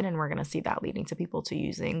disappointed. And we're going to see that leading to people to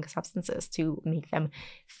using substances to make them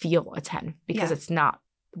feel a 10 because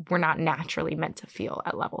we're not naturally meant to feel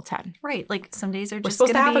at level 10. Right. Like some days are just we're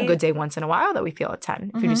supposed to have a good day once in a while that we feel at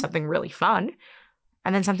 10 if we do something really fun.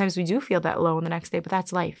 And then sometimes we do feel that low in the next day, but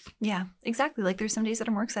that's life. Yeah, exactly. Like there's some days that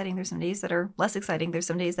are more exciting. There's some days that are less exciting. There's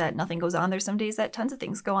some days that nothing goes on. There's some days that tons of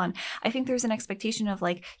things go on. I think there's an expectation of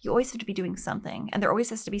like, you always have to be doing something and there always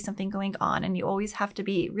has to be something going on and you always have to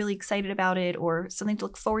be really excited about it or something to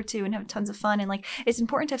look forward to and have tons of fun. And like, it's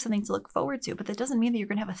important to have something to look forward to, but that doesn't mean that you're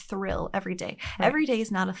going to have a thrill every day. Right. Every day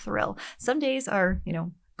is not a thrill. Some days are, you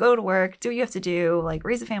know, go to work, do what you have to do, like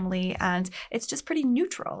raise a family, and it's just pretty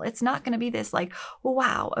neutral. It's not going to be this like,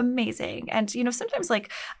 wow, amazing. And, you know, sometimes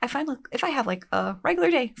like I find like if I have like a regular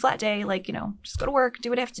day, flat day, like, you know, just go to work, do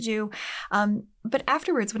what I have to do. But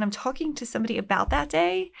afterwards, when I'm talking to somebody about that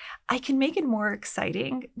day, I can make it more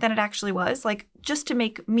exciting than it actually was, like just to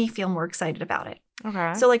make me feel more excited about it.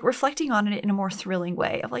 Okay. So like reflecting on it in a more thrilling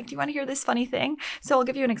way of like, do you want to hear this funny thing? So I'll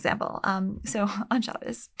give you an example. So on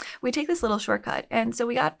Shabbos, we take this little shortcut. And so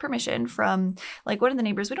we got permission from like one of the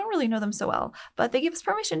neighbors. We don't really know them so well, but they gave us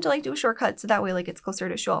permission to like do a shortcut. So that way like it's closer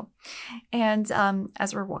to shul. And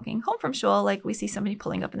as we're walking home from shul, like we see somebody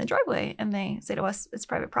pulling up in the driveway and they say to us, it's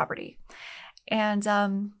private property. And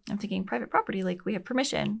I'm thinking private property, like we have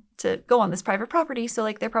permission to go on this private property. So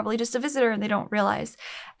like they're probably just a visitor and they don't realize.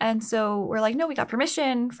 And so we're like, no, we got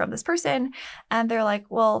permission from this person. And they're like,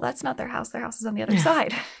 well, that's not their house. Their house is on the other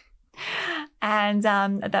side. And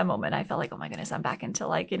at that moment, I felt like, oh my goodness, I'm back into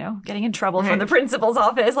like, you know, getting in trouble from the principal's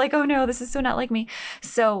office. Like, oh no, this is so not like me.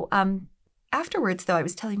 So afterwards, though, I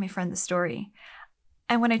was telling my friend the story.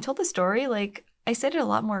 And when I told the story, like, I said it a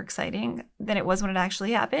lot more exciting than it was when it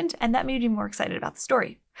actually happened. And that made me more excited about the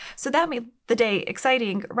story. So that made the day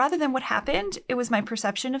exciting. Rather than what happened, it was my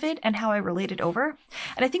perception of it and how I related over.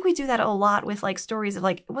 And I think we do that a lot with like stories of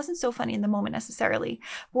like, it wasn't so funny in the moment necessarily.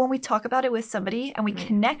 But when we talk about it with somebody and we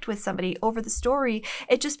connect with somebody over the story,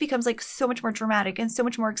 it just becomes like so much more dramatic and so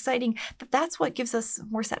much more exciting that that's what gives us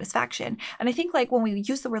more satisfaction. And I think like when we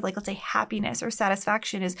use the word like, let's say happiness or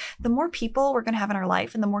satisfaction is the more people we're going to have in our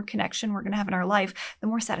life and the more connection we're going to have in our life, the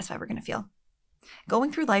more satisfied we're going to feel.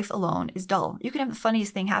 Going through life alone is dull. You can have the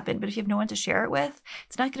funniest thing happen, but if you have no one to share it with,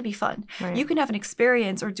 it's not going to be fun. Right. You can have an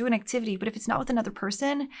experience or do an activity, but if it's not with another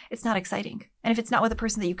person, it's not exciting. And if it's not with a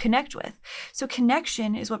person that you connect with. So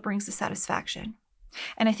connection is what brings the satisfaction.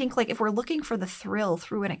 And I think like if we're looking for the thrill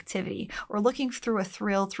through an activity or looking through a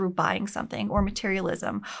thrill through buying something or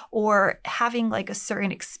materialism or having like a certain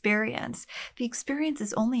experience, the experience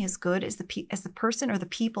is only as good as the person or the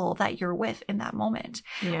people that you're with in that moment.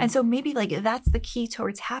 Yeah. And so maybe like that's the key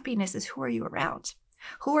towards happiness is who are you around?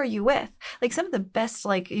 Who are you with? Like some of the best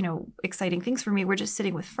like, exciting things for me were just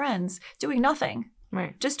sitting with friends doing nothing.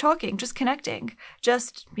 Right. Just talking, just connecting,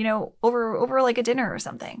 just, over like a dinner or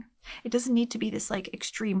something. It doesn't need to be this like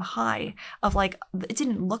extreme high of like, it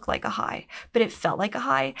didn't look like a high, but it felt like a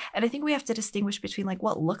high. And I think we have to distinguish between like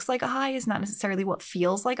what looks like a high is not necessarily what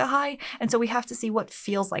feels like a high. And so we have to see what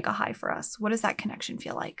feels like a high for us. What does that connection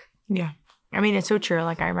feel like? Yeah. I mean, it's so true.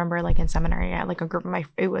 Like I remember like in seminary, I had like a group of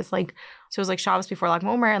it was like Shabbos before Lag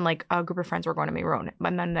Omer and like a group of friends were going to Meron.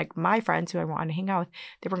 And then like my friends who I wanted to hang out with,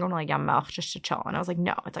 they were going to like Yam Melch just to chill. And I was like,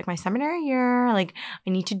 no, it's like my seminary year. Like I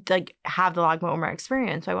need to like have the Lag Omer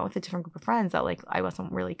experience. So I went with a different group of friends that like I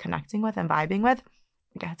wasn't really connecting with and vibing with.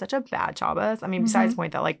 Like I had such a bad Shabbos. I mean, besides the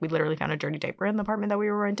point that like we literally found a dirty diaper in the apartment that we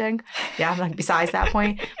were renting. Yeah, like besides the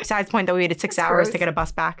point that we waited 6 hours to get a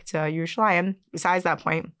bus back to Yerushalayim. Besides that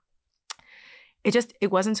point. It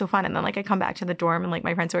wasn't so fun. And then like I come back to the dorm and like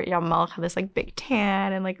my friends were at Yam Melch had this like big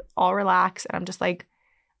tan and like all relaxed. And I'm just like,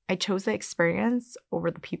 I chose the experience over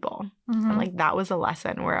the people. Mm-hmm. And like that was a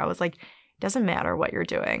lesson where I was like, it doesn't matter what you're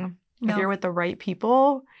doing. No. If you're with the right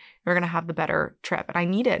people, you're gonna have the better trip. And I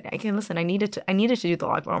needed to do the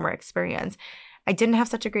Lag Omer experience. I didn't have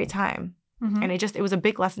such a great time. Mm-hmm. And it was a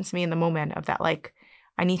big lesson to me in the moment of that like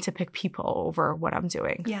I need to pick people over what I'm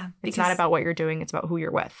doing. Yeah. It's not about what you're doing. It's about who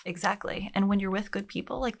you're with. Exactly. And when you're with good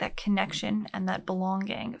people, like that connection and that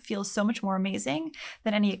belonging feels so much more amazing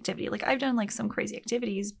than any activity. Like I've done like some crazy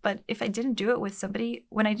activities, but if I didn't do it with somebody,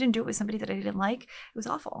 that I didn't like, it was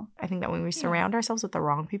awful. I think that when we surround ourselves with the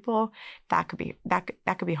wrong people, that could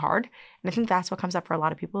be hard. And I think that's what comes up for a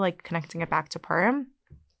lot of people, like connecting it back to Purim.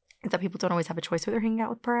 Is that people don't always have a choice who they're hanging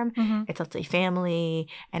out with Purim. Mm-hmm. It's, let's say, family.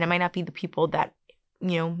 And it might not be the people that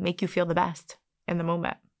make you feel the best in the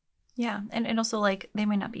moment. Yeah. And also like they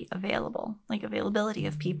might not be available, like availability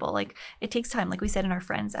of people. Like it takes time. Like we said in our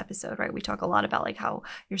friends episode, right? We talk a lot about like how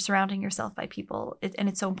you're surrounding yourself by people. And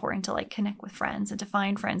it's so important to like connect with friends and to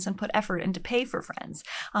find friends and put effort and to pay for friends.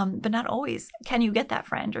 But not always can you get that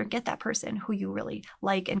friend or get that person who you really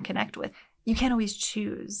like and connect with. You can't always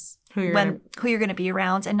choose who you're going to be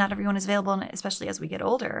around, and not everyone is available. And especially as we get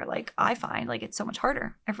older, like I find like it's so much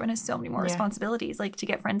harder. Everyone has so many more responsibilities. Like to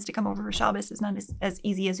get friends to come over for Shabbos is not as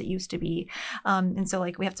easy as it used to be. And so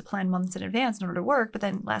like we have to plan months in advance in order to work, but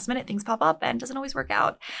then last minute things pop up and it doesn't always work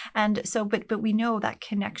out. And so, but we know that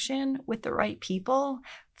connection with the right people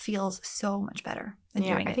feels so much better than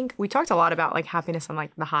doing it. I think we talked a lot about like happiness and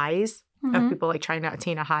like the highs. Mm-hmm. Of people like trying to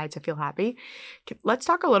attain a high to feel happy. Let's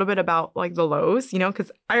talk a little bit about like the lows,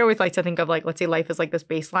 because I always like to think of like, let's say life is like this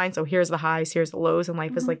baseline. So here's the highs, here's the lows, and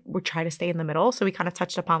life is like, we're trying to stay in the middle. So we kind of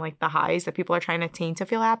touched upon like the highs that people are trying to attain to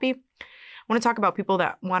feel happy. I want to talk about people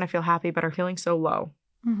that want to feel happy but are feeling so low.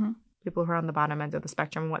 Mm-hmm. People who are on the bottom end of the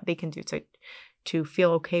spectrum, what they can do to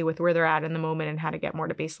feel okay with where they're at in the moment and how to get more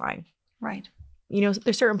to baseline. Right.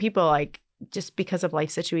 There's certain people like, just because of life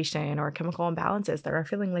situation or chemical imbalances that are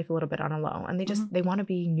feeling life a little bit on a low, and they want to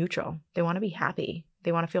be neutral. They want to be happy.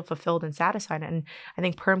 They want to feel fulfilled and satisfied. And I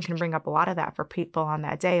think Purim can bring up a lot of that for people on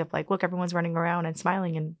that day of like, look, everyone's running around and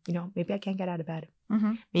smiling and, maybe I can't get out of bed.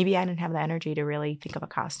 Mm-hmm. Maybe I didn't have the energy to really think of a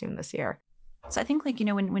costume this year. So I think like,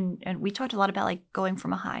 when and we talked a lot about like going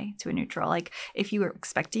from a high to a neutral, like if you were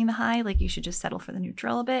expecting the high, like you should just settle for the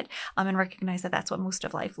neutral a bit and recognize that that's what most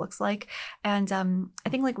of life looks like. And I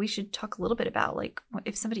think like we should talk a little bit about like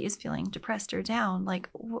if somebody is feeling depressed or down, like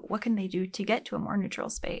what can they do to get to a more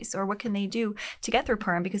neutral space, or what can they do to get through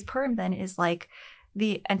Purim? Because Purim then is like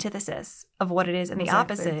the antithesis of what it is and the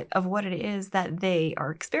opposite of what it is that they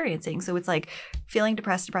are experiencing. So it's like feeling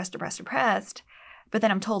depressed. but then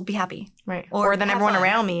I'm told be happy. Right. Or then have everyone fun.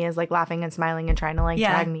 around me is like laughing and smiling and trying to like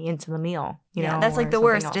Yeah. drag me into the meal. You know, That's or like the something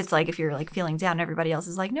worst. else. It's like if you're like feeling down, everybody else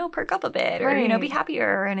is like, no, perk up a bit, or you know, be Right.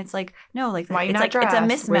 happier. And it's like, no, like Why are you it's not like dressed?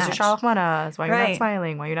 it's a mismatch. Where's your shalachmanas? Why are you Right. not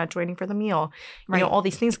smiling? Why are you not joining for the meal? You know, Right. all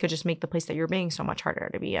these things could just make the place that you're being so much harder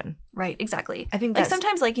to be in. Right, exactly. I think like that's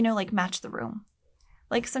sometimes like, you know, like match the room.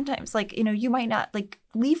 Like sometimes like, you know, you might not like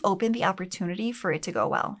leave open the opportunity for it to go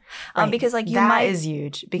well. right. Because like you that might is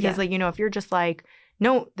huge because Yeah. like, you know, if you're just like,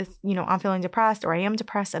 no, this, you know, I'm feeling depressed or I am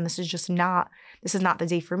depressed and this is not the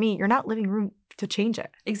day for me, you're not leaving room to change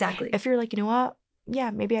it. Exactly. If you're like, you know what?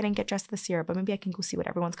 Yeah, maybe I didn't get dressed this year, but maybe I can go see what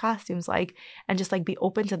everyone's costume's like and just like be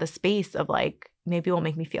open to the space of like, maybe it will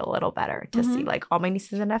make me feel a little better to see like all my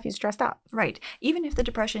nieces and nephews dressed up. Right. Even if the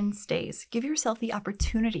depression stays, give yourself the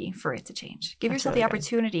opportunity for it to change. Give yourself the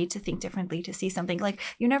opportunity to think differently, to see something. Like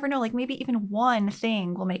you never know, like maybe even one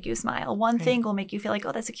thing will make you smile. One thing will make you feel like,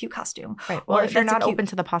 oh, that's a cute costume. Right. Well, Or if you're that's a not cute- open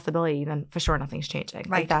to the possibility, then for sure nothing's changing.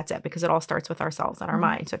 Right. Like that's it, because it all starts with ourselves and our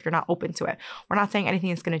mind. So if you're not open to it, we're not saying anything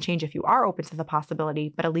is going to change if you are open to the possibility,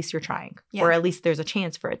 but at least you're trying, or at least there's a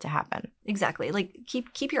chance for it to happen. Exactly. Like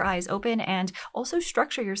keep your eyes open and also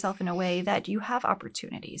structure yourself in a way that you have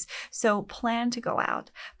opportunities. So plan to go out,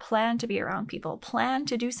 plan to be around people, plan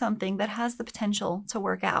to do something that has the potential to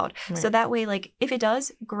work out. Right. So that way, like if it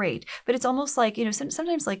does, great. But it's almost like, you know,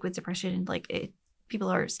 sometimes like with depression, like people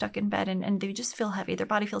are stuck in bed and they just feel heavy. Their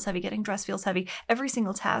body feels heavy. Getting dressed feels heavy. Every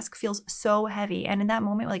single task feels so heavy. And in that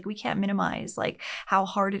moment, like we can't minimize like how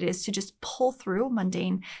hard it is to just pull through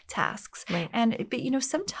mundane tasks. Right. But you know,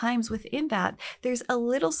 sometimes within that, there's a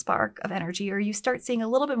little spark of energy, or you start seeing a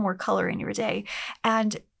little bit more color in your day.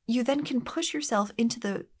 And you then can push yourself into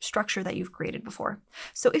the structure that you've created before.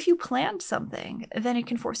 So if you planned something, then it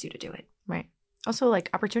can force you to do it. Right. Also, like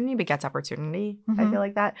opportunity begets opportunity. I feel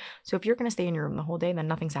like that. So if you're going to stay in your room the whole day, then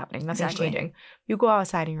nothing's happening. Nothing's changing. You go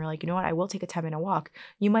outside and you're like, you know what? I will take a 10-minute walk.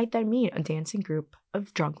 You might then meet a dancing group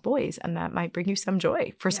of drunk boys, and that might bring you some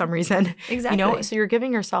joy for some reason. Exactly. You know, so you're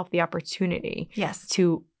giving yourself the opportunity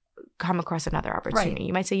to come across another opportunity. Right.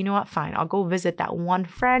 You might say, you know what? Fine. I'll go visit that one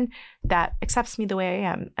friend that accepts me the way I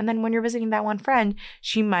am. And then when you're visiting that one friend,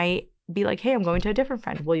 she might be like, hey, I'm going to a different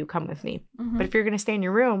friend. Will you come with me? But if you're going to stay in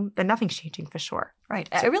your room, then nothing's changing for sure. Right.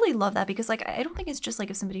 I really love that because like I don't think it's just like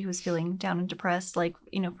if somebody who's feeling down and depressed, like,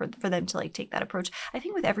 you know, for them to like take that approach. I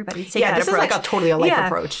think with everybody to take that this approach. is like a life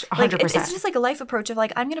approach. 100%. Like it's just like a life approach of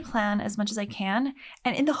like I'm gonna plan as much as I can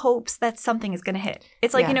and in the hopes that something is gonna hit.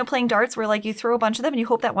 It's like, you know, playing darts where like you throw a bunch of them and you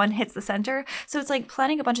hope that one hits the center. So it's like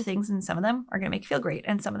planning a bunch of things and some of them are gonna make you feel great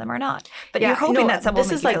and some of them are not. But you're hoping that some will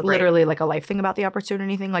make you feel great. This is like literally like a life thing about the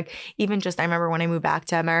opportunity thing. Like even just I remember when I moved back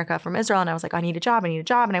to America from Israel and I was like, I need a job.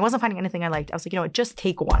 And I wasn't finding anything I liked. I was like, you know what, just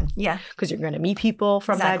take one. Yeah. Because you're going to meet people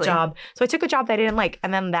from that job. So I took a job that I didn't like.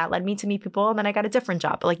 And then that led me to meet people. And then I got a different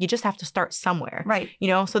job. But like, you just have to start somewhere. Right. You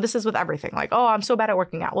know, so this is with everything. Like, oh, I'm so bad at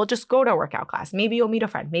working out. Well, just go to a workout class. Maybe you'll meet a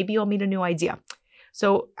friend. Maybe you'll meet a new idea.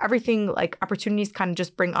 So everything, like opportunities kind of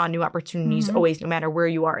just bring on new opportunities always, no matter where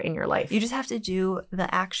you are in your life. You just have to do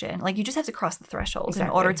the action. Like you just have to cross the threshold in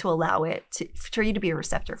order to allow it for you to be a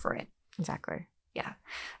receptor for it. Exactly. Yeah.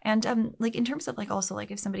 And like in terms of like also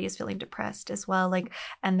like if somebody is feeling depressed as well, like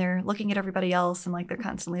and they're looking at everybody else and like they're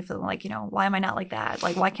constantly feeling like, you know, why am I not like that?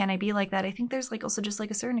 Like why can't I be like that? I think there's like also just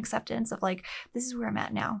like a certain acceptance of like this is where I'm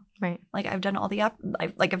at now. Right. Like I've done all the I've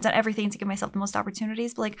done everything to give myself the most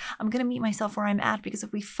opportunities, but like I'm gonna meet myself where I'm at because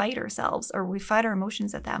if we fight ourselves or we fight our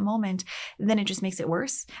emotions at that moment, then it just makes it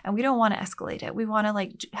worse. And we don't want to escalate it. We want to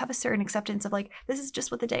like have a certain acceptance of like this is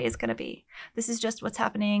just what the day is gonna be. This is just what's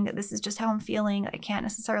happening. This is just how I'm feeling. I can't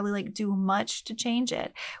necessarily like do much to change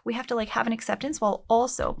it. We have to like have an acceptance while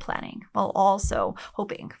also planning, while also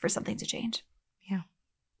hoping for something to change. Yeah.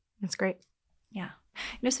 That's great. Yeah.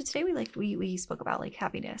 You know, so today we spoke about like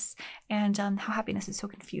happiness and how happiness is so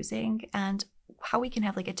confusing and how we can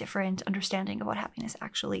have like a different understanding of what happiness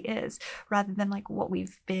actually is rather than like what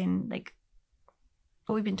we've been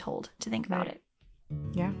told to think about it.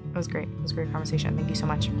 Yeah, it was great. It was a great conversation. Thank you so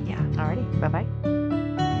much. Yeah. Alrighty. Bye-bye.